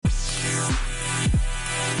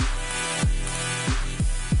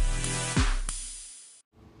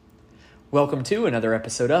Welcome to another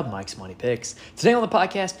episode of Mike's Money Picks. Today on the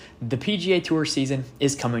podcast, the PGA Tour season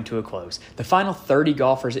is coming to a close. The final 30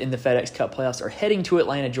 golfers in the FedEx Cup playoffs are heading to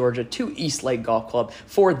Atlanta, Georgia to East Lake Golf Club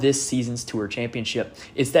for this season's Tour Championship.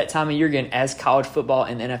 It's that time of year again as college football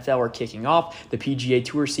and NFL are kicking off. The PGA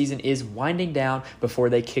Tour season is winding down before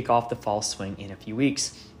they kick off the fall swing in a few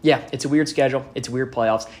weeks. Yeah, it's a weird schedule. It's weird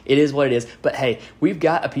playoffs. It is what it is. But hey, we've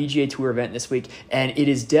got a PGA Tour event this week, and it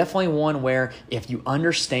is definitely one where if you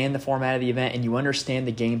understand the format of the event and you understand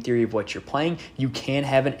the game theory of what you're playing, you can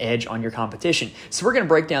have an edge on your competition. So we're going to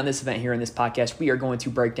break down this event here in this podcast. We are going to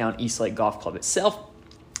break down East Lake Golf Club itself,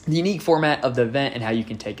 the unique format of the event, and how you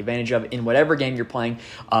can take advantage of it in whatever game you're playing,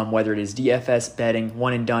 whether it is DFS, betting,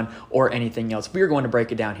 one and done, or anything else. We are going to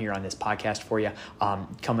break it down here on this podcast for you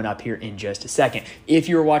coming up here in just a second. If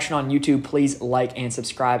you're watching on YouTube, please like and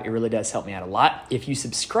subscribe. It really does help me out a lot. If you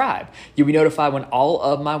subscribe, you'll be notified when all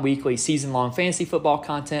of my weekly season-long fantasy football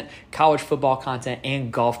content, college football content,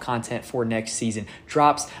 and golf content for next season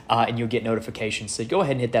drops, and you'll get notifications. So go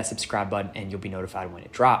ahead and hit that subscribe button, and you'll be notified when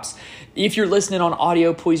it drops. If you're listening on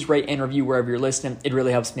audio, please rate and review wherever you're listening. It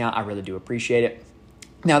really helps me out. I really do appreciate it.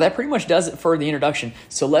 Now, that pretty much does it for the introduction.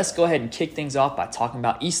 So let's go ahead and kick things off by talking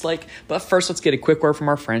about East Lake. But first, let's get a quick word from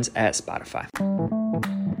our friends at Spotify.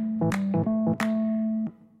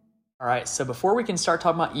 All right, so before we can start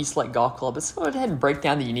talking about East Lake Golf Club, let's go ahead and break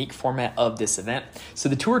down the unique format of this event. So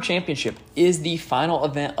the Tour Championship is the final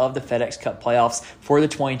event of the FedEx Cup playoffs for the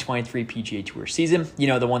 2023 PGA Tour season,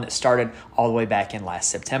 the one that started all the way back in last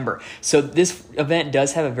September. So this event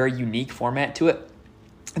does have a very unique format to it.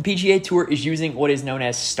 The PGA Tour is using what is known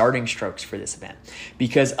as starting strokes for this event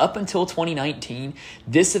because up until 2019,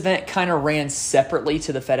 this event kind of ran separately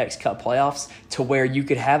to the FedEx Cup playoffs to where you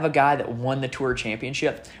could have a guy that won the Tour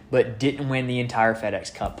Championship but didn't win the entire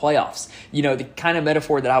FedEx Cup playoffs. The kind of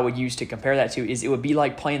metaphor that I would use to compare that to is it would be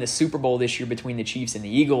like playing the Super Bowl this year between the Chiefs and the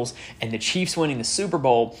Eagles, and the Chiefs winning the Super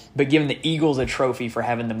Bowl but giving the Eagles a trophy for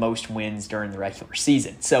having the most wins during the regular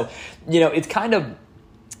season. So, it's kind of,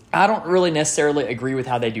 I don't really necessarily agree with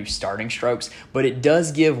how they do starting strokes, but it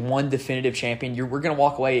does give one definitive champion. We're going to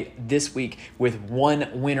walk away this week with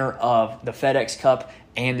one winner of the FedEx Cup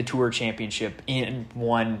and the Tour Championship in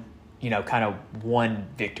one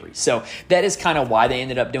victory. So that is kind of why they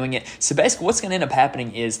ended up doing it. So basically what's going to end up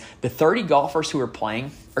happening is the 30 golfers who are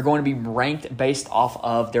playing are going to be ranked based off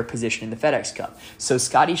of their position in the FedEx Cup. So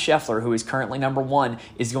Scotty Scheffler, who is currently number 1,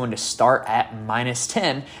 is going to start at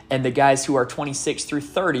 -10, and the guys who are 26 through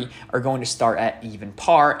 30 are going to start at even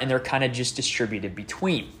par, and they're kind of just distributed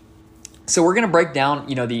between. So we're going to break down,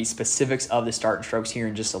 the specifics of the starting strokes here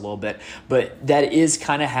in just a little bit, but that is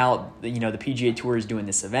kind of how, the PGA Tour is doing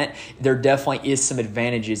this event. There definitely is some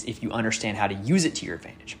advantages if you understand how to use it to your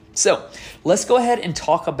advantage. So let's go ahead and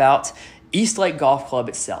talk about East Lake Golf Club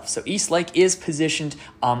itself. So East Lake is positioned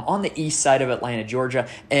on the east side of Atlanta, Georgia,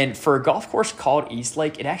 and for a golf course called East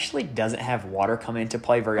Lake, it actually doesn't have water come into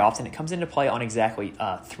play very often. It comes into play on exactly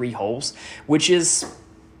 3 holes, which is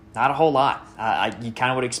not a whole lot. You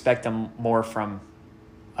kind of would expect them more from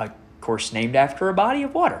a course named after a body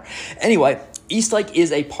of water. Anyway, East Lake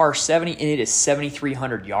is a par 70, and it is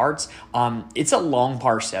 7,300 yards. It's a long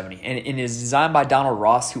par 70, and it is designed by Donald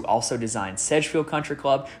Ross, who also designed Sedgefield Country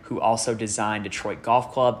Club, who also designed Detroit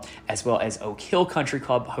Golf Club, as well as Oak Hill Country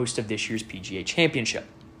Club, host of this year's PGA Championship.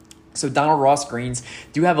 So Donald Ross greens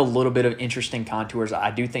do have a little bit of interesting contours. I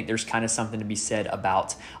do think there's kind of something to be said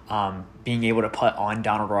about being able to putt on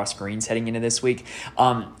Donald Ross greens heading into this week.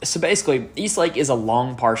 So basically, East Lake is a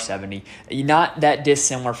long par 70, not that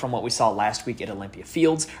dissimilar from what we saw last week at Olympia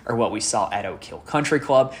Fields or what we saw at Oak Hill Country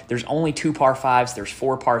Club. There's only 2 par 5s, there's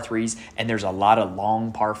 4 par 3s, and there's a lot of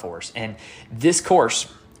long par 4s. And this course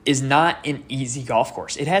is not an easy golf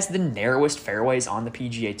course. It has the narrowest fairways on the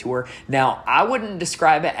PGA Tour. Now, I wouldn't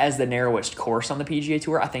describe it as the narrowest course on the PGA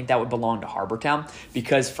Tour. I think that would belong to Harbour Town,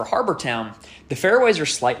 because for Harbour Town, the fairways are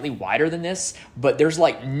slightly wider than this, but there's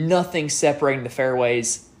like nothing separating the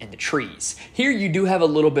fairways and the trees. Here you do have a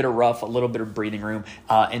little bit of rough, a little bit of breathing room,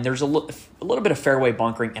 and there's a little bit of fairway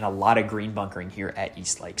bunkering and a lot of green bunkering here at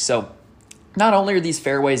East Lake. So not only are these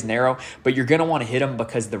fairways narrow, but you're going to want to hit them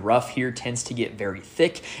because the rough here tends to get very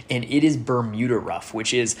thick, and it is Bermuda rough,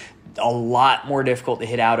 which is a lot more difficult to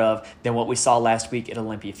hit out of than what we saw last week at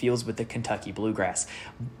Olympia Fields with the Kentucky Bluegrass.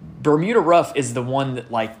 Bermuda rough is the one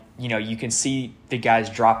that you can see the guys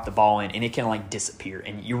drop the ball in and it can like disappear.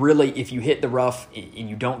 And you really, if you hit the rough and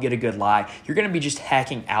you don't get a good lie, you're going to be just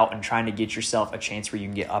hacking out and trying to get yourself a chance where you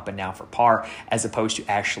can get up and down for par as opposed to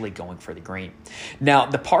actually going for the green. Now,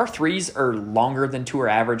 the par threes are longer than tour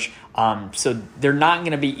average, so they're not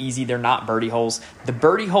going to be easy. They're not birdie holes. The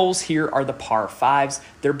birdie holes here are the par fives.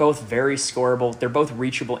 They're both very scoreable. They're both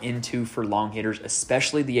reachable into for long hitters,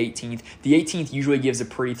 especially the 18th. The 18th usually gives a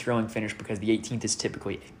pretty thrilling finish because the 18th is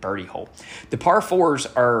typically a birdie hole. The par fours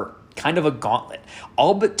are kind of a gauntlet.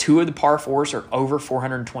 All but two of the par fours are over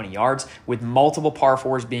 420 yards, with multiple par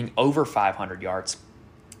fours being over 500 yards.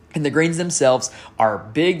 And the greens themselves are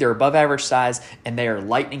big, they're above average size, and they are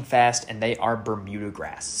lightning fast, and they are Bermuda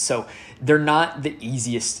grass. So they're not the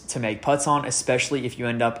easiest to make putts on, especially if you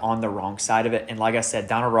end up on the wrong side of it. And like I said,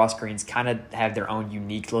 Donald Ross greens kind of have their own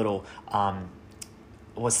unique little,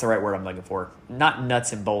 what's the right word I'm looking for? Not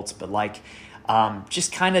nuts and bolts, but like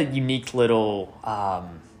just kind of unique little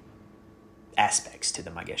aspects to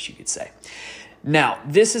them, I guess you could say. Now,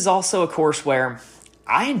 this is also a course where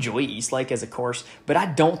I enjoy East Lake as a course, but I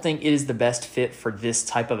don't think it is the best fit for this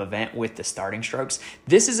type of event with the starting strokes.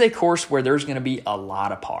 This is a course where there's going to be a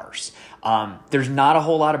lot of pars. There's not a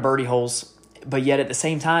whole lot of birdie holes, but yet at the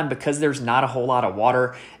same time, because there's not a whole lot of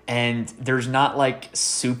water and there's not like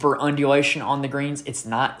super undulation on the greens, it's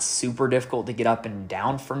not super difficult to get up and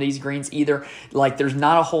down from these greens either. Like there's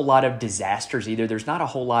not a whole lot of disasters either. There's not a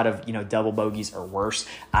whole lot of, double bogeys or worse.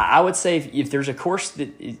 I would say if there's a course that,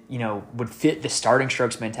 would fit the starting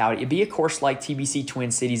strokes mentality, it'd be a course like TBC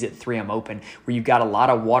Twin Cities at 3M Open, where you've got a lot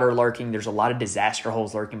of water lurking. There's a lot of disaster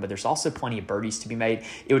holes lurking, but there's also plenty of birdies to be made.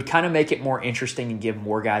 It would kind of make it more interesting and give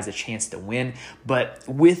more guys a chance to win. But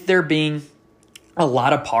with there being a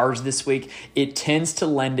lot of pars this week, it tends to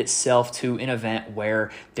lend itself to an event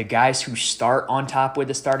where the guys who start on top with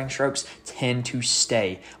the starting strokes tend to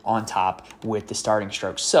stay on top with the starting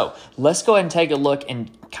strokes. So let's go ahead and take a look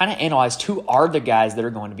and kind of analyze who are the guys that are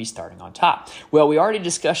going to be starting on top. Well, we already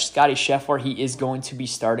discussed Scotty Scheffler. He is going to be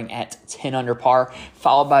starting at 10 under par,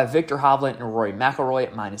 followed by Victor Hovland and Rory McIlroy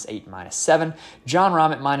at -8, -7, John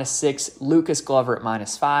Rahm at -6, Lucas Glover at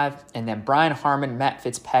 -5, and then Brian Harmon, Matt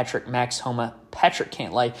Fitzpatrick, Max Homa, Patrick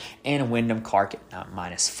Cantlay, and Wyndham Clark at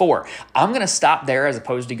 -4. I'm going to stop there as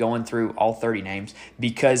opposed to going through all 30 names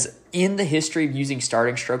because in the history of using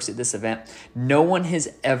starting strokes at this event, no one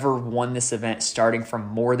has ever won this event starting from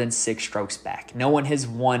more than 6 strokes back. No one has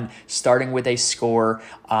won starting with a score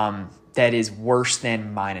that is worse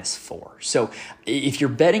than -4. So if you're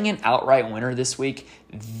betting an outright winner this week,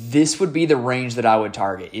 this would be the range that I would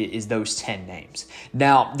target, is those 10 names.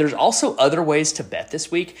 Now, there's also other ways to bet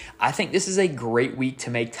this week. I think this is a great week to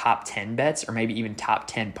make top 10 bets or maybe even top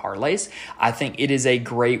 10 parlays. I think it is a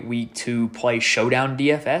great week to play showdown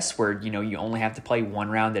DFS where, you only have to play one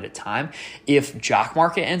round at a time. If Jock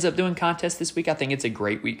Market ends up doing contests this week, I think it's a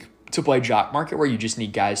great week to play Jock Market where you just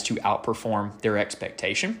need guys to outperform their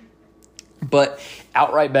expectation. But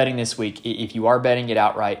outright betting this week, if you are betting it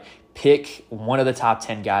outright, pick one of the top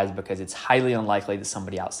 10 guys because it's highly unlikely that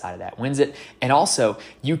somebody outside of that wins it. And also,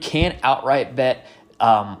 you can outright bet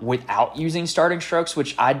without using starting strokes,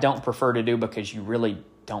 which I don't prefer to do because you really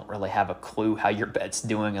don't really have a clue how your bet's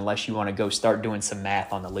doing unless you want to go start doing some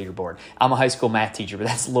math on the leaderboard. I'm a high school math teacher, but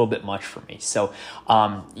that's a little bit much for me. So,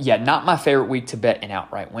 not my favorite week to bet an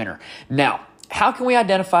outright winner. Now, how can we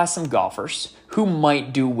identify some golfers who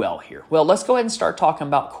might do well here? Well, let's go ahead and start talking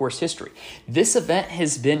about course history. This event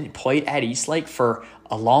has been played at East Lake for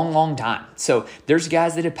a long, long time. So there's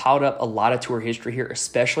guys that have piled up a lot of tour history here,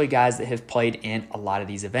 especially guys that have played in a lot of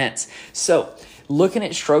these events. So looking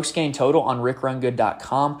at strokes gained total on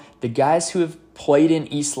rickrungood.com, the guys who have played in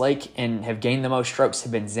East Lake and have gained the most strokes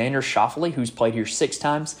have been Xander Schauffele, who's played here 6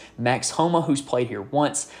 times, Max Homa, who's played here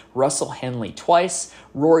once, Russell Henley twice,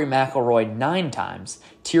 Rory McIlroy 9 times,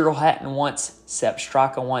 Tyrrell Hatton once, Sepp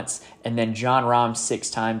Straka once, and then John Rahm 6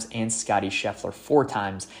 times and Scotty Scheffler 4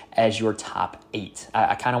 times as your top 8.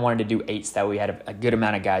 I kind of wanted to do 8 so that we had a good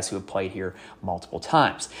amount of guys who have played here multiple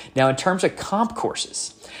times. Now, in terms of comp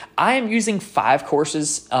courses, I am using 5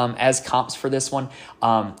 courses as comps for this one.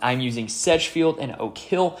 I'm using Sedgefield and Oak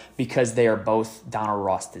Hill because they are both Donald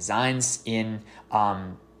Ross designs in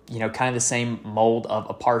kind of the same mold of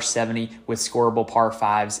a par 70 with scoreable par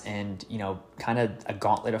 5s and, kind of a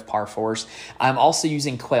gauntlet of par 4s. I'm also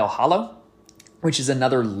using Quail Hollow, which is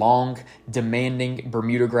another long, demanding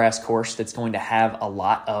Bermuda grass course that's going to have a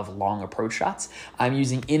lot of long approach shots. I'm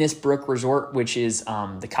using Innisbrook Resort, which is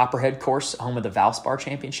the Copperhead course, home of the Valspar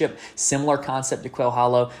Championship. Similar concept to Quail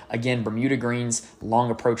Hollow. Again, Bermuda greens,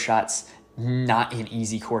 long approach shots, not an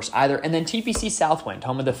easy course either. And then TPC Southwind,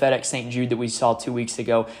 home of the FedEx St. Jude that we saw 2 weeks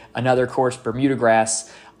ago, another course, Bermuda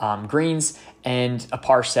grass, greens, and a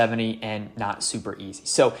par 70, and not super easy.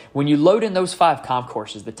 So when you load in those 5 comp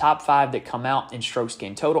courses, the top 5 that come out in strokes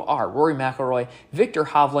gained total are Rory McIlroy, Victor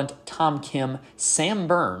Hovland, Tom Kim, Sam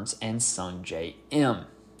Burns, and Sungjae Im.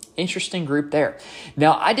 Interesting group there.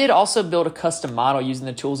 Now, I did also build a custom model using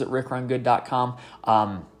the tools at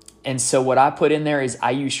rickrungood.com. And so what I put in there is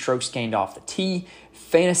I use strokes gained off the tee,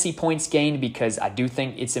 fantasy points gained, because I do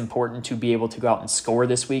think it's important to be able to go out and score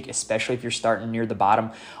this week, especially if you're starting near the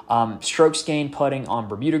bottom. Strokes gained putting on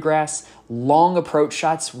Bermuda grass, long approach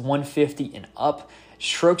shots 150 and up,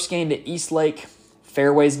 strokes gained at East Lake,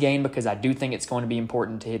 fairways gained because I do think it's going to be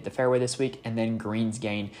important to hit the fairway this week, and then greens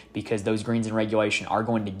gained because those greens in regulation are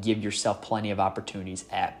going to give yourself plenty of opportunities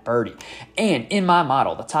at birdie. And in my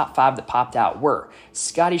model, the top 5 that popped out were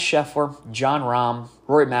Scotty Scheffler, Jon Rahm,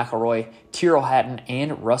 Rory McIlroy, Tyrrell Hatton,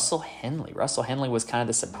 and Russell Henley. Russell Henley was kind of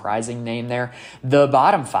the surprising name there. The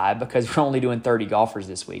bottom 5, because we're only doing 30 golfers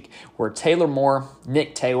this week, were Taylor Moore,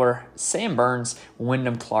 Nick Taylor, Sam Burns,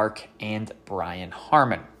 Wyndham Clark, and Brian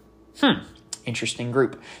Harman. Interesting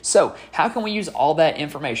group. So how can we use all that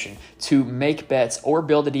information to make bets or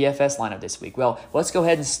build a DFS lineup this week? Well, let's go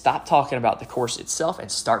ahead and stop talking about the course itself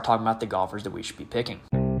and start talking about the golfers that we should be picking.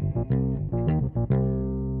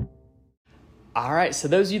 All right, so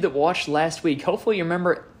those of you that watched last week, hopefully you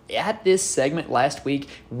remember at this segment last week,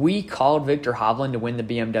 we called Victor Hovland to win the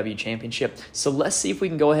BMW Championship. So let's see if we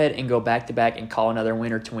can go ahead and go back-to-back and call another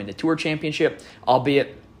winner to win the Tour Championship,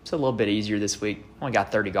 albeit it's a little bit easier this week. Only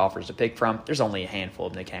got 30 golfers to pick from. There's only a handful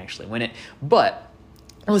of them that can actually win it. But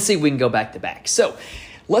let's see if we can go back-to-back. So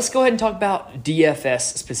let's go ahead and talk about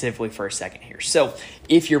DFS specifically for a second here. So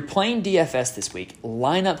if you're playing DFS this week,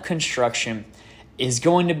 lineup construction is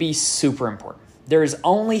going to be super important. There is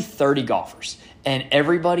only 30 golfers, and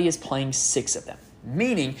everybody is playing 6 of them,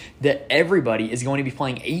 meaning that everybody is going to be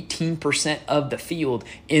playing 18% of the field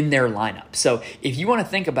in their lineup. So if you want to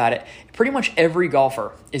think about it, pretty much every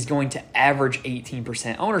golfer is going to average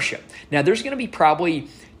 18% ownership. Now, there's going to be probably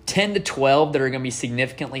 10 to 12 that are going to be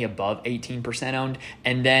significantly above 18% owned,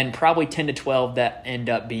 and then probably 10 to 12 that end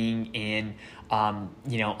up being in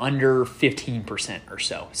under 15% or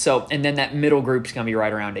so. So, and then that middle group is going to be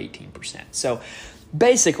right around 18%. So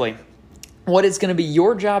basically, what it's going to be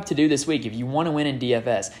your job to do this week, if you want to win in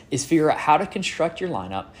DFS, is figure out how to construct your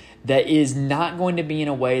lineup that is not going to be in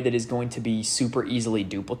a way that is going to be super easily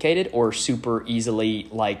duplicated or super easily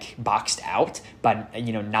boxed out by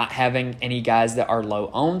not having any guys that are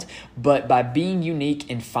low owned, but by being unique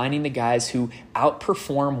and finding the guys who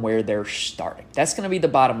outperform where they're starting. That's going to be the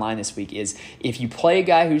bottom line this week. Is if you play a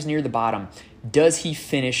guy who's near the bottom, does he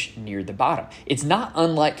finish near the bottom? It's not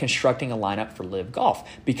unlike constructing a lineup for Live Golf,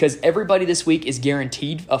 because everybody this week is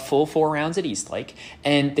guaranteed a full 4 rounds at East Lake,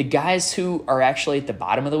 and the guys who are actually at the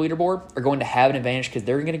bottom of the leaderboard are going to have an advantage because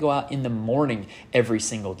they're going to go out in the morning every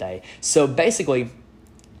single day. So basically,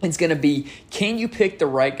 it's going to be, can you pick the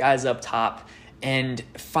right guys up top and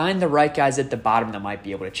find the right guys at the bottom that might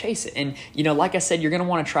be able to chase it? And, like I said, you're going to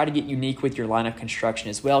want to try to get unique with your lineup construction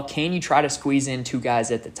as well. Can you try to squeeze in 2 guys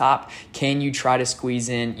at the top? Can you try to squeeze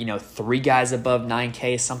in, 3 guys above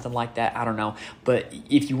 9K, something like that? I don't know. But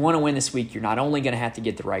if you want to win this week, you're not only going to have to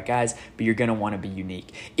get the right guys, but you're going to want to be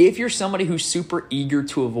unique. If you're somebody who's super eager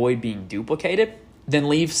to avoid being duplicated, then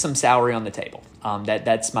leave some salary on the table.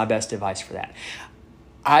 That's my best advice for that.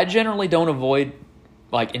 I generally don't avoid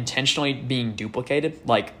intentionally being duplicated.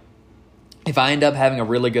 If I end up having a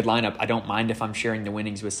really good lineup, I don't mind if I'm sharing the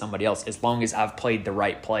winnings with somebody else, as long as I've played the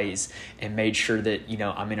right plays and made sure that,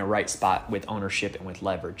 I'm in a right spot with ownership and with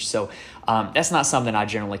leverage. So that's not something I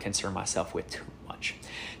generally concern myself with too much.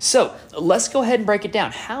 So let's go ahead and break it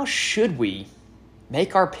down. How should we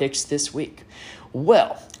make our picks this week?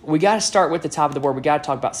 Well, we got to start with the top of the board. We got to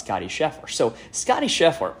talk about Scotty Scheffler. So Scotty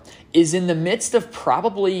Scheffler is in the midst of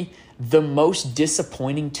probably the most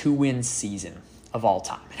disappointing 2-win season of all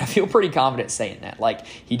time. And I feel pretty confident saying that.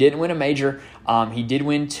 He didn't win a major. He did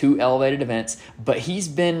win 2 elevated events, but he's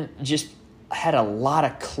been had a lot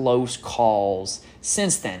of close calls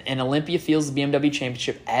since then. And Olympia Fields, the BMW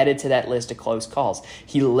Championship, added to that list of close calls.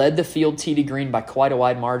 He led the field tee to green by quite a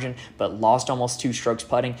wide margin, but lost almost 2 strokes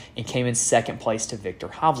putting and came in second place to Victor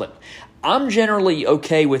Hovland. I'm generally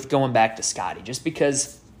okay with going back to Scotty just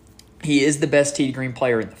because he is the best tee to green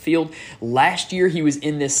player in the field. Last year, he was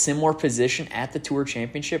in this similar position at the Tour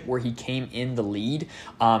Championship where he came in the lead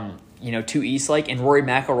to Eastlake, and Rory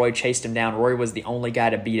McIlroy chased him down. Rory was the only guy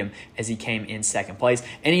to beat him as he came in second place,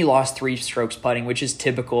 and he lost 3 strokes putting, which is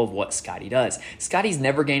typical of what Scotty does. Scotty's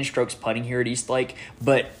never gained strokes putting here at Eastlake,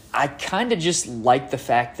 but I kind of just like the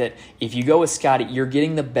fact that if you go with Scotty, you're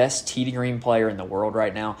getting the best tee to green player in the world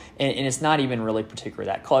right now, and it's not even really particularly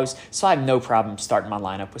that close, so I have no problem starting my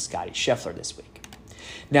lineup with Scotty Scheffler this week.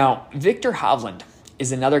 Now, Viktor Hovland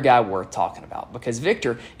is another guy worth talking about because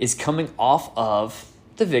Viktor is coming off of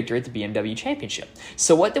the victory at the BMW Championship.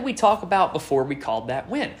 So what did we talk about before we called that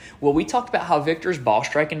win? Well, we talked about how Viktor's ball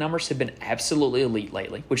striking numbers have been absolutely elite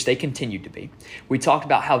lately, which they continue to be. We talked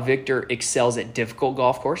about how Viktor excels at difficult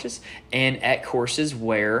golf courses and at courses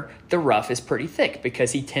where the rough is pretty thick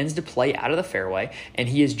because he tends to play out of the fairway, and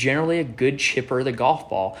he is generally a good chipper of the golf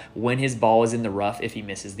ball when his ball is in the rough if he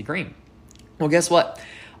misses the green. Well, guess what?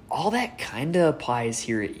 All that kind of applies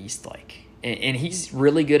here at Eastlake. And he's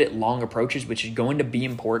really good at long approaches, which is going to be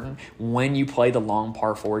important when you play the long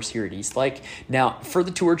par fours here at Eastlake. Now, for the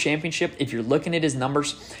Tour Championship, if you're looking at his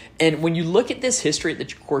numbers, and when you look at this history at the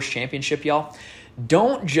Course Championship, y'all,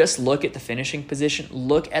 don't just look at the finishing position.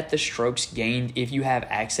 Look at the strokes gained if you have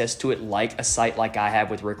access to it, like a site like I have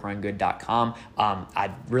with rickrungood.com.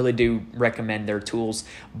 I really do recommend their tools.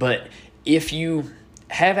 But if you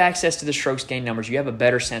have access to the strokes gained numbers, you have a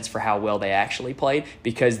better sense for how well they actually played,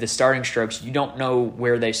 because the starting strokes, you don't know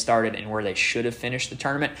where they started and where they should have finished the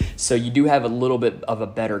tournament. So you do have a little bit of a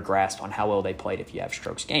better grasp on how well they played if you have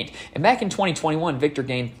strokes gained. And back in 2021, Viktor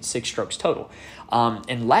gained 6 strokes total.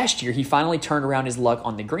 And last year, he finally turned around his luck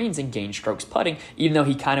on the greens and gained strokes putting, even though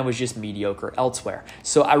he kind of was just mediocre elsewhere.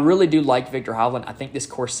 So I really do like Viktor Hovland. I think this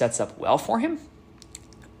course sets up well for him.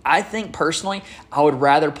 I think personally, I would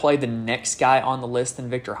rather play the next guy on the list than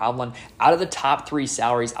Viktor Hovland. Out of the top 3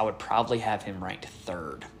 salaries, I would probably have him ranked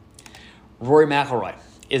 3rd. Rory McIlroy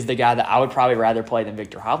is the guy that I would probably rather play than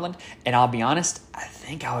Viktor Hovland. And I'll be honest, I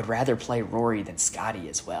think I would rather play Rory than Scotty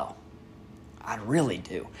as well. I really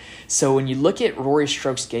do. So when you look at Rory's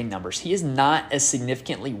strokes gained numbers, he is not a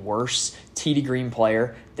significantly worse tee to green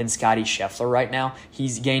player than Scotty Scheffler right now.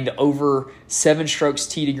 He's gained over 7 strokes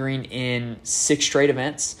tee to green in 6 straight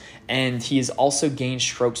events, and he has also gained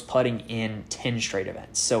strokes putting in 10 straight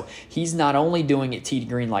events. So he's not only doing it tee to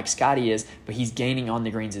green like Scotty is, but he's gaining on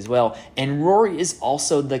the greens as well. And Rory is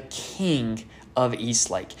also the king of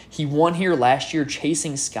Eastlake. He won here last year,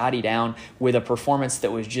 chasing Scotty down with a performance that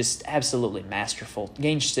was just absolutely masterful.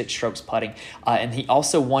 Gained 6 strokes putting, and he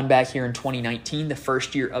also won back here in 2019, the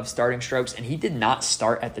first year of starting strokes, and he did not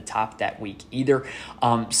start at the top that week either.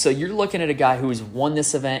 So you're looking at a guy who has won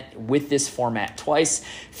this event with this format twice.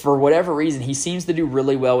 For whatever reason, he seems to do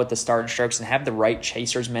really well with the starting strokes and have the right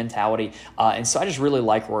chaser's mentality, and so I just really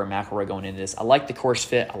like Rory McIlroy going into this. I like the course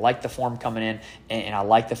fit, I like the form coming in, and I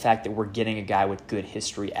like the fact that we're getting a guy with good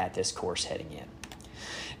history at this course heading in.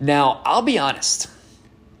 Now, I'll be honest,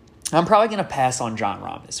 I'm probably going to pass on Jon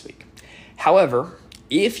Rahm this week. However,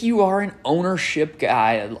 if you are an ownership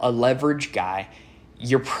guy, a leverage guy,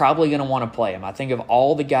 you're probably going to want to play him. I think of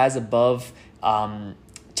all the guys above 10-5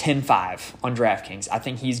 on DraftKings, I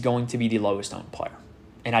think he's going to be the lowest owned player.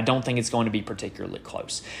 And I don't think it's going to be particularly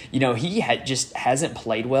close. He just hasn't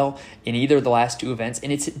played well in either of the last 2 events,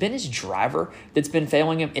 and it's been his driver that's been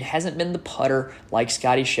failing him. It hasn't been the putter like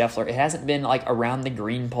Scotty Scheffler. It hasn't been like around the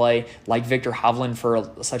green play like Viktor Hovland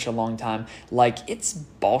for such a long time. It's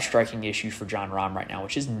ball striking issues for Jon Rahm right now,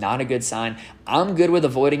 which is not a good sign. I'm good with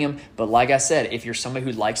avoiding him, but like I said, if you're somebody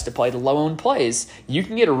who likes to play the low-owned plays, you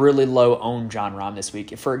can get a really low-owned Jon Rahm this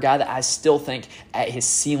week for a guy that I still think at his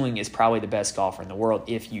ceiling is probably the best golfer in the world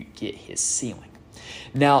if you get his ceiling.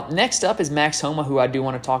 Now, next up is Max Homa, who I do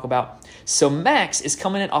want to talk about. So Max is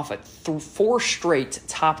coming in off of 4 straight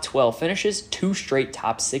top 12 finishes, 2 straight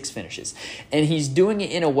top 6 finishes. And he's doing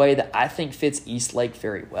it in a way that I think fits Eastlake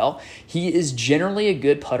very well. He is generally a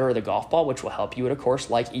good putter of the golf ball, which will help you at a course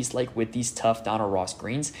like Eastlake with these tough Donald Ross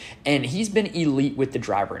greens. And he's been elite with the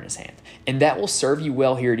driver in his hand. And that will serve you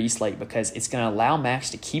well here at Eastlake because it's going to allow Max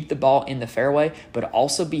to keep the ball in the fairway, but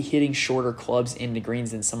also be hitting shorter clubs into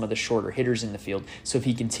greens than some of the shorter hitters in the field. So if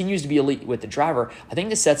he continues to be elite with the driver, I think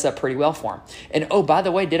this sets up pretty well for him. And oh, by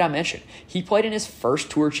the way, did I mention, he played in his first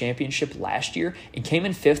Tour Championship last year and came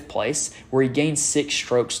in 5th place, where he gained 6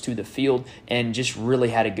 strokes to the field and just really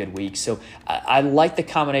had a good week. So I like the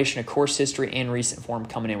combination of course history and recent form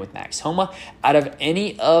coming in with Max Homa. Out of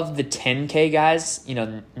any of the 10K guys,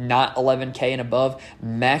 not 11K and above,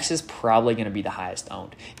 Max is probably going to be the highest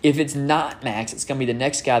owned. If it's not Max, it's going to be the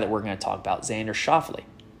next guy that we're going to talk about, Xander Schauffele.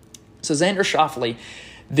 So Xander Schauffele,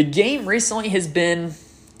 the game recently has been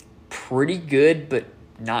pretty good, but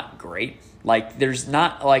not great. Like, there's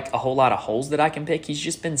not like a whole lot of holes that I can pick. He's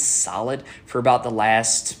just been solid for about the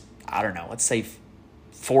last, I don't know, let's say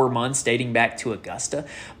 4 months dating back to Augusta,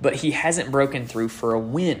 but he hasn't broken through for a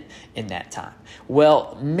win in that time.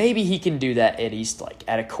 Well, maybe he can do that at Eastlake,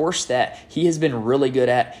 at a course that he has been really good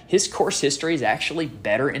at. His course history is actually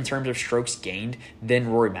better in terms of strokes gained than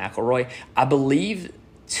Rory McIlroy. I believe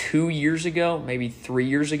 2 years ago, maybe 3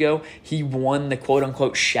 years ago, he won the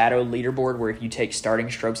quote-unquote shadow leaderboard, where if you take starting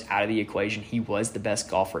strokes out of the equation, he was the best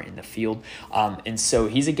golfer in the field. And so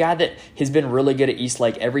he's a guy that has been really good at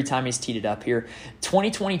Eastlake every time he's teed it up here.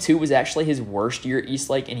 2022 was actually his worst year at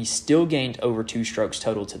Eastlake, and he still gained over 2 strokes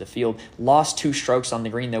total to the field. Lost 2 strokes on the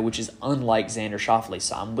green, though, which is unlike Xander Schauffele.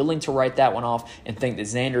 So I'm willing to write that one off and think that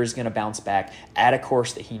Xander is going to bounce back at a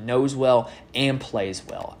course that he knows well and plays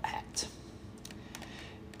well at.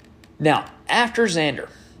 Now, after Xander,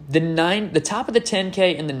 the top of the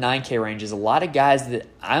 10K and the 9K range is a lot of guys that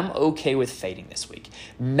I'm okay with fading this week.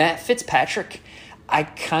 Matt Fitzpatrick, I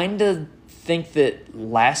kind of think that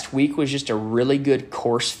last week was just a really good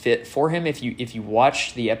course fit for him. If you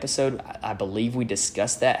watch the episode, I believe we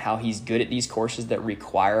discussed that, how he's good at these courses that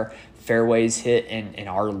require fairways hit and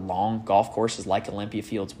are long golf courses like Olympia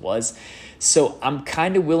Fields was. So I'm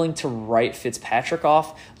kind of willing to write Fitzpatrick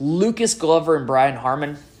off. Lucas Glover and Brian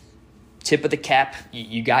Harmon, tip of the cap.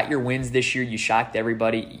 You got your wins this year. You shocked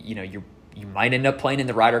everybody. You might end up playing in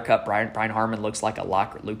the Ryder Cup. Brian Harmon looks like a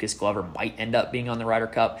lock. Lucas Glover might end up being on the Ryder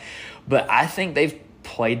Cup. But I think they've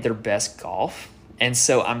played their best golf. And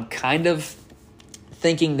so I'm kind of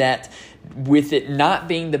thinking that with it not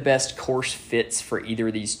being the best course fits for either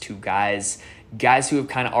of these two guys who have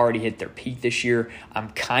kind of already hit their peak this year,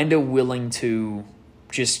 I'm kind of willing to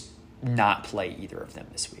just not play either of them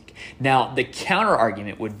this week. Now, the counter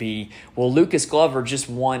argument would be, well, Lucas Glover just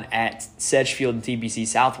won at Sedgefield and TPC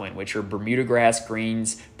Southwind, which are Bermuda grass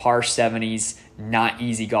greens, par 70s, not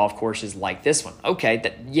easy golf courses like this one. Okay,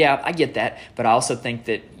 I get that, but I also think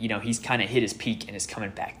that he's kind of hit his peak and is coming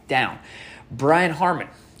back down. Brian Harmon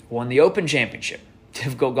won the Open Championship.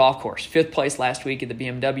 Difficult golf course. 5th place last week at the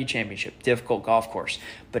BMW Championship. Difficult golf course.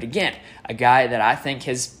 But again, a guy that I think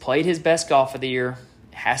has played his best golf of the year,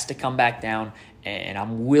 has to come back down, and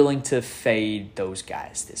I'm willing to fade those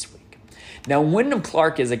guys this week. Now, Wyndham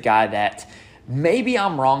Clark is a guy that maybe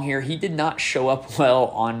I'm wrong here. He did not show up well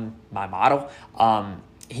on my model.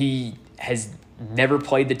 He has never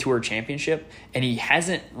played the Tour Championship, and he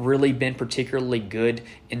hasn't really been particularly good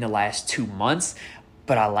in the last 2 months,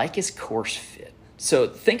 but I like his course fit. So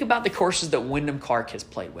think about the courses that Wyndham Clark has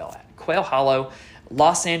played well at. Quail Hollow,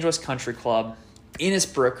 Los Angeles Country Club,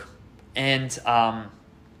 Innisbrook, and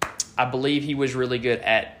I believe he was really good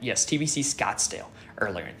at, TBC Scottsdale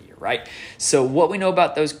earlier in the year, right? So what we know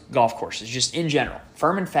about those golf courses, just in general,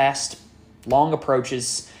 firm and fast, long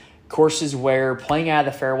approaches, courses where playing out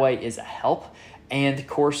of the fairway is a help, and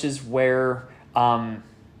courses where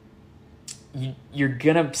you're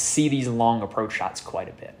going to see these long approach shots quite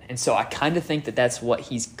a bit. And so I kind of think that that's what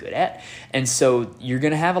he's good at. And so you're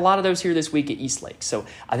going to have a lot of those here this week at Eastlake. So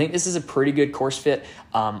I think this is a pretty good course fit.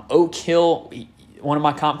 Oak Hill, one of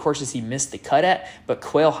my comp courses he missed the cut at, but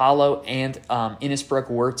Quail Hollow and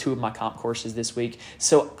Innisbrook were 2 of my comp courses this week.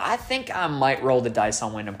 So I think I might roll the dice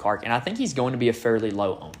on Wyndham Clark, and I think he's going to be a fairly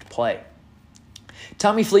low-owned play.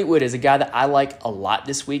 Tommy Fleetwood is a guy that I like a lot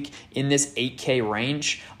this week in this 8K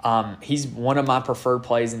range. He's one of my preferred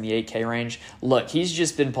plays in the 8K range. Look, he's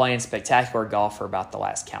just been playing spectacular golf for about the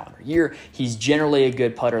last calendar year. He's generally a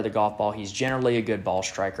good putter of the golf ball. He's generally a good ball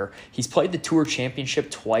striker. He's played the Tour Championship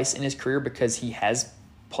twice in his career because he has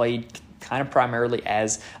played kind of primarily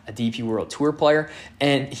as a DP World Tour player,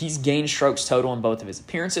 and he's gained strokes total in both of his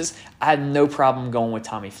appearances. I had no problem going with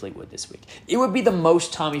Tommy Fleetwood this week. It would be the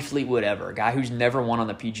most Tommy Fleetwood ever, a guy who's never won on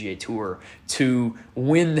the PGA Tour, to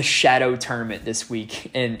win the shadow tournament this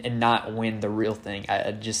week and not win the real thing.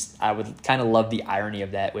 I would kind of love the irony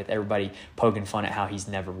of that, with everybody poking fun at how he's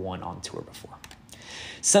never won on tour before.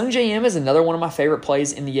 Sungjae Im is another one of my favorite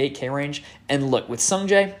plays in the 8K range, and look, with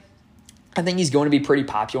Sungjae, I think he's going to be pretty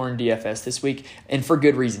popular in DFS this week, and for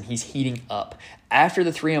good reason. He's heating up. After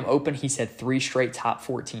the 3M Open, he's had 3 straight top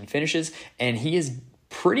 14 finishes, and he has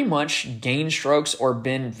pretty much gained strokes or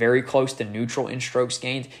been very close to neutral in strokes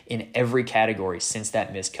gained in every category since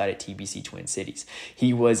that miscut at TBC Twin Cities.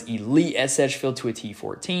 He was elite at Sedgefield to a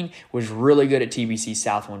T14, was really good at TBC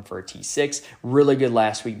Southwind for a T6, really good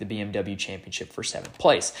last week, the BMW Championship for 7th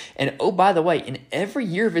place. And oh, by the way, in every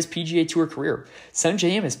year of his PGA Tour career, Sungjae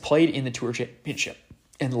Im has played in the Tour Championship.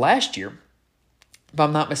 And last year, if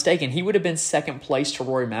I'm not mistaken, he would have been second place to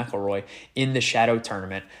Rory McIlroy in the Shadow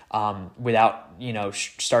tournament without,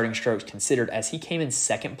 starting strokes considered, as he came in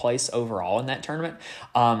second place overall in that tournament.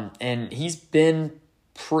 And he's been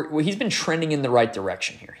trending in the right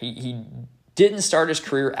direction here. He didn't start his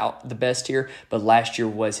career out the best here, but last year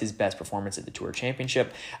was his best performance at the Tour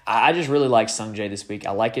Championship. I just really like Sung Jae this week.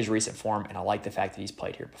 I like his recent form, and I like the fact that he's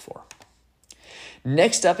played here before.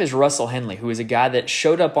 Next up is Russell Henley, who is a guy that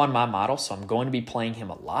showed up on my model, so I'm going to be playing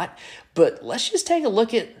him a lot. But let's just take a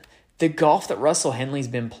look at the golf that Russell Henley's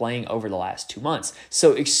been playing over the last 2 months.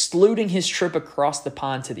 So excluding his trip across the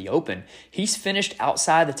pond to the Open, he's finished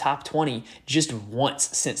outside the top 20 just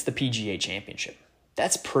once since the PGA Championship.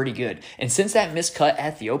 That's pretty good. And since that missed cut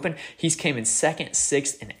at the Open, he's came in 2nd,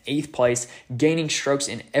 6th, and 8th place, gaining strokes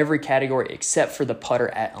in every category except for the putter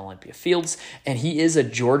at Olympia Fields. And he is a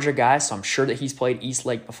Georgia guy, so I'm sure that he's played East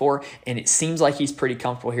Lake before, and it seems like he's pretty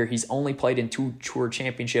comfortable here. He's only played in 2 Tour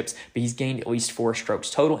Championships, but he's gained at least 4 strokes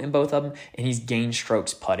total in both of them, and he's gained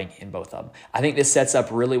strokes putting in both of them. I think this sets up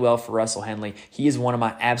really well for Russell Henley. He is one of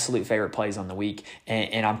my absolute favorite plays on the week,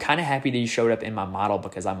 and I'm kind of happy that he showed up in my model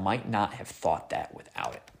because I might not have thought that without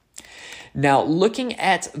it. Now, looking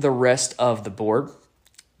at the rest of the board,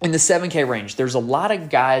 in the 7K range, there's a lot of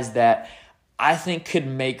guys that I think could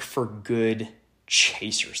make for good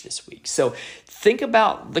chasers this week. So think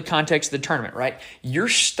about the context of the tournament, right? You're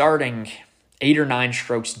starting 8 or 9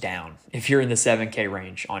 strokes down if you're in the 7K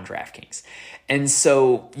range on DraftKings. And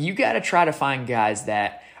so you got to try to find guys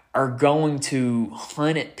that are going to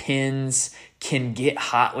hunt at pins, can get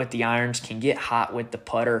hot with the irons, can get hot with the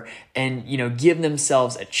putter, and give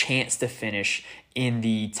themselves a chance to finish in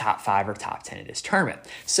the top 5 or top 10 of this tournament.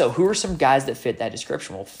 So who are some guys that fit that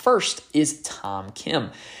description? Well, first is Tom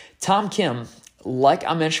Kim. Tom Kim, like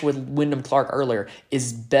I mentioned with Wyndham Clark earlier,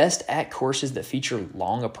 is best at courses that feature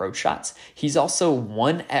long approach shots. He's also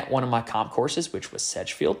won at one of my comp courses, which was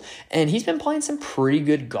Sedgefield, and he's been playing some pretty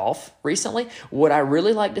good golf recently. What I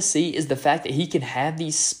really like to see is the fact that he can have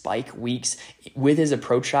these spike weeks with his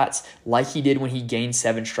approach shots like he did when he gained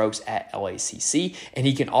 7 strokes at LACC, and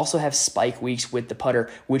he can also have spike weeks with the putter,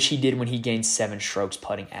 which he did when he gained 7 strokes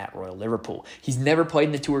putting at Royal Liverpool. He's never played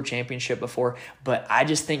in the Tour Championship before, but I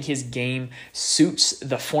just think his game suits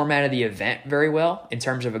the format of the event very well in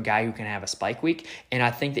terms of a guy who can have a spike week, and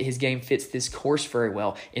I think that his game fits this course very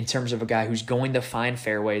well in terms of a guy who's going to find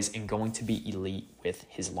fairways and going to be elite with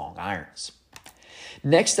his long irons.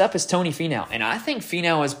 Next up is Tony Finau, and I think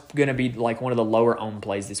Finau is going to be like one of the lower owned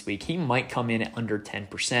plays this week. He might come in at under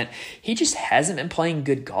 10%. He just hasn't been playing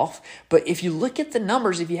good golf, but if you look at the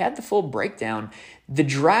numbers, if you had the full breakdown, the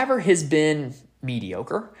driver has been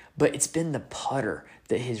mediocre, but it's been the putter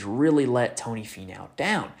that has really let Tony Finau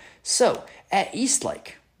down. So at East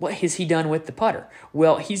Lake, what has he done with the putter?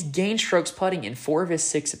 Well, he's gained strokes putting in 4 of his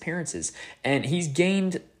 6 appearances, and he's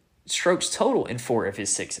gained strokes total in 4 of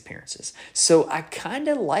his 6 appearances. So I kind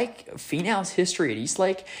of like Finau's history at East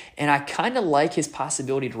Lake, and I kind of like his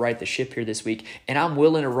possibility to right the ship here this week, and I'm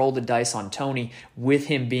willing to roll the dice on Tony with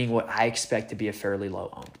him being what I expect to be a fairly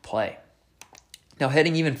low-owned play. Now,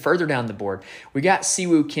 heading even further down the board, we got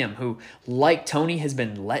Siwoo Kim, who, like Tony, has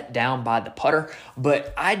been let down by the putter,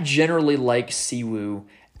 but I generally like Siwoo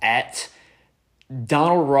at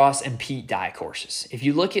Donald Ross and Pete Dye courses. If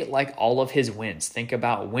you look at like all of his wins, think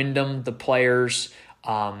about Wyndham, the Players,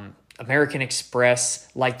 American Express,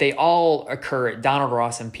 like they all occur at Donald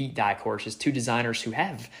Ross and Pete Dye courses, 2 designers who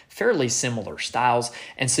have fairly similar styles.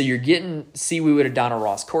 And so you're getting Siwoo at a Donald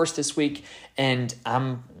Ross course this week, and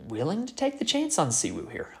I'm willing to take the chance on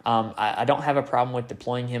Siwoo here. I don't have a problem with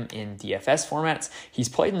deploying him in DFS formats. He's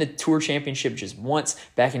played in the Tour Championship just once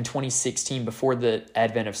back in 2016 before the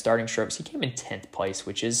advent of starting strokes. He came in 10th place,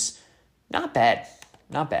 which is not bad.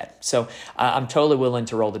 Not bad. So I'm totally willing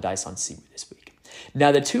to roll the dice on Siwoo this week.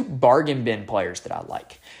 Now, the 2 bargain bin players that I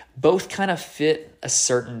like both kind of fit a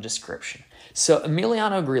certain description. So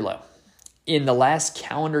Emiliano Grillo, in the last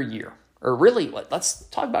calendar year, or really, let's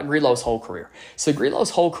talk about Grillo's whole career. So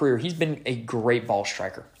Grillo's whole career, he's been a great ball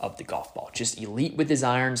striker of the golf ball. Just elite with his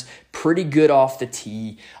irons, pretty good off the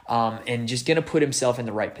tee, and just going to put himself in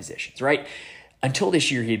the right positions, right? Until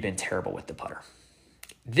this year, he had been terrible with the putter.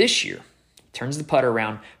 This year, turns the putter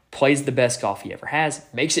around, plays the best golf he ever has,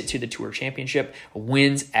 makes it to the Tour Championship,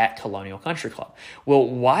 wins at Colonial Country Club. Well,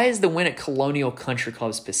 why is the win at Colonial Country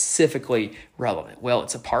Club specifically relevant? Well,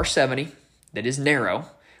 it's a par 70 that is narrow,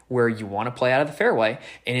 where you want to play out of the fairway,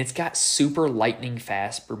 and it's got super lightning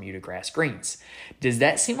fast Bermuda grass greens. Does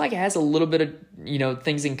that seem like it has a little bit of,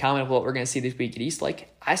 things in common with what we're going to see this week at Eastlake?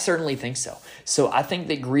 I certainly think so. So I think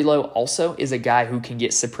that Grillo also is a guy who can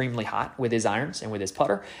get supremely hot with his irons and with his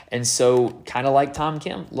putter. And so kind of like Tom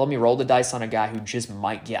Kim, let me roll the dice on a guy who just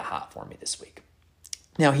might get hot for me this week.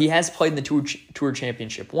 Now, he has played in the Tour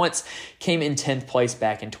Championship once, came in 10th place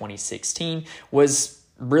back in 2016, was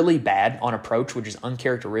really bad on approach, which is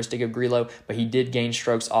uncharacteristic of Grillo, but he did gain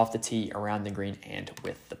strokes off the tee, around the green, and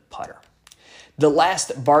with the putter. The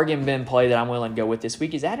last bargain bin play that I'm willing to go with this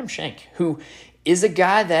week is Adam Schenk, who is a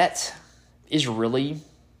guy that is really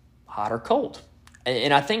hot or cold.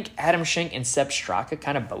 And I think Adam Schenk and Sepp Straka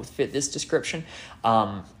kind of both fit this description.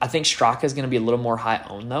 I think Straka is going to be a little more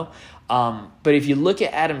high-owned, though. But if you look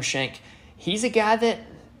at Adam Schenk, he's a guy that,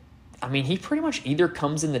 he pretty much either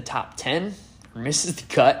comes in the top 10 or misses the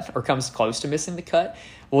cut or comes close to missing the cut.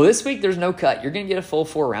 Well, this week there's no cut. You're going to get a full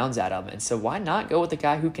 4 rounds out of him. And so why not go with a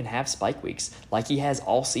guy who can have spike weeks like he has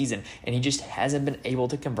all season, and he just hasn't been able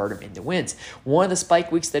to convert them into wins. One of the spike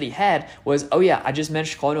weeks that he had was, I just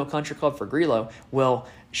mentioned Colonial Country Club for Grillo. Well,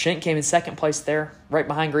 Schenk came in 2nd place there, right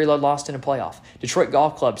behind Grillo, lost in a playoff. Detroit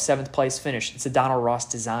Golf Club, 7th place finish. It's a Donald Ross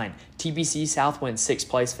design. TPC Southwind, 6th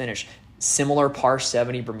place finish. Similar par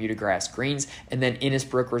 70 Bermuda grass greens. And then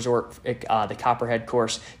Innisbrook Resort, the Copperhead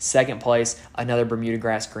course, 2nd place, another Bermuda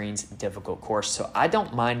grass greens, difficult course. So I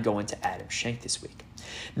don't mind going to Adam Schenk this week.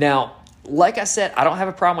 Now, like I said, I don't have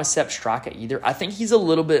a problem with Sepp Straka either. I think he's a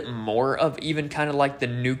little bit more of even kind of like the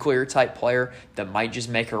nuclear type player that might just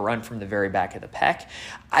make a run from the very back of the pack.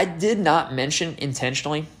 I did not mention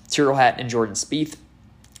intentionally Tyrrell Hatton and Jordan Spieth.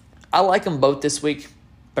 I like them both this week,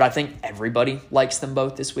 but I think everybody likes them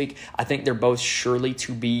both this week. I think they're both surely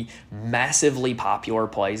to be massively popular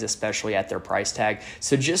plays, especially at their price tag.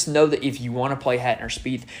 So just know that if you want to play Hatton or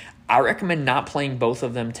Spieth, I recommend not playing both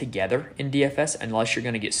of them together in DFS unless you're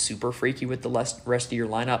going to get super freaky with the rest of your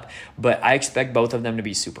lineup. But I expect both of them to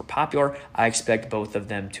be super popular. I expect both of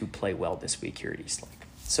them to play well this week here at Eastlake.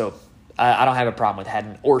 So I don't have a problem with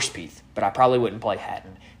Hatton or Spieth, but I probably wouldn't play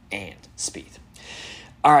Hatton and Spieth.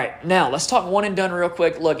 All right, now let's talk one and done real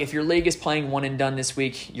quick. Look, if your league is playing one and done this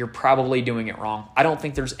week, you're probably doing it wrong. I don't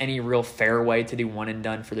think there's any real fair way to do one and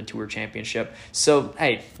done for the Tour Championship. So,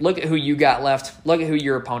 hey, look at who you got left. Look at who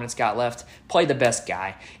your opponents got left. Play the best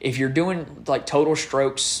guy. If you're doing like total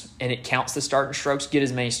strokes and it counts the starting strokes, get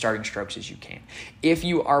as many starting strokes as you can. If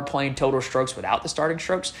you are playing total strokes without the starting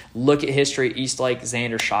strokes, look at history. Eastlake,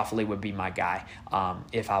 Xander Schauffele would be my guy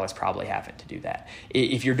if I was probably having to do that.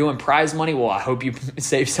 If you're doing prize money, well, I hope you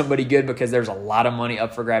save somebody good because there's a lot of money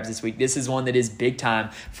up for grabs this week. This is one that is big time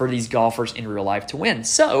for these golfers in real life to win.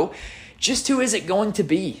 So just who is it going to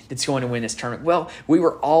be that's going to win this tournament? Well, we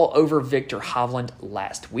were all over Victor Hovland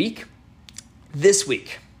last week. This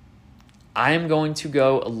week, I am going to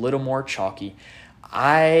go a little more chalky.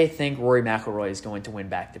 I think Rory McIlroy is going to win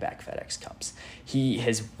back-to-back FedEx Cups. He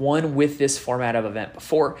has won with this format of event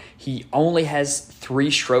before. He only has 3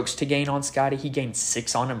 strokes to gain on Scotty. He gained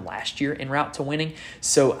 6 on him last year en route to winning.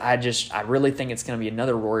 So I really think it's going to be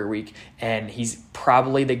another Rory week, and he's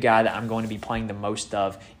probably the guy that I'm going to be playing the most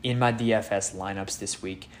of in my DFS lineups this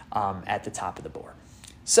week at the top of the board.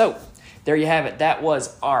 So there you have it. That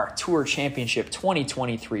was our Tour Championship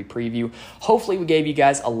 2023 preview. Hopefully we gave you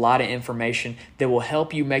guys a lot of information that will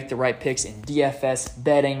help you make the right picks in DFS,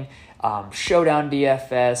 betting, Showdown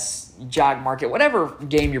DFS, Jog Market, whatever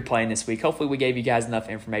game you're playing this week. Hopefully we gave you guys enough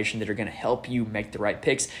information that are going to help you make the right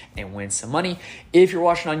picks and win some money. If you're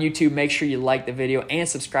watching on YouTube, make sure you like the video and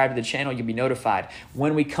subscribe to the channel. You'll be notified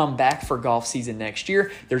when we come back for golf season next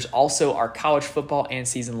year. There's also our college football and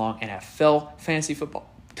season-long NFL fantasy football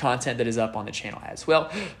content that is up on the channel as well.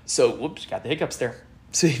 So, whoops, got the hiccups there.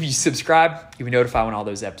 So if you subscribe, you'll be notified when all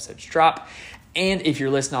those episodes drop. And if you're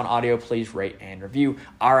listening on audio, please rate and review.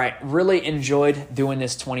 All right, really enjoyed doing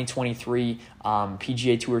this 2023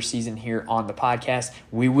 PGA Tour season here on the podcast.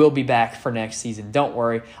 We will be back for next season, don't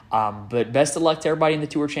worry. But best of luck to everybody in the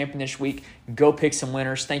Tour Champion this week. Go pick some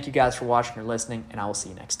winners. Thank you guys for watching or listening, and I will see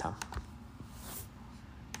you next time.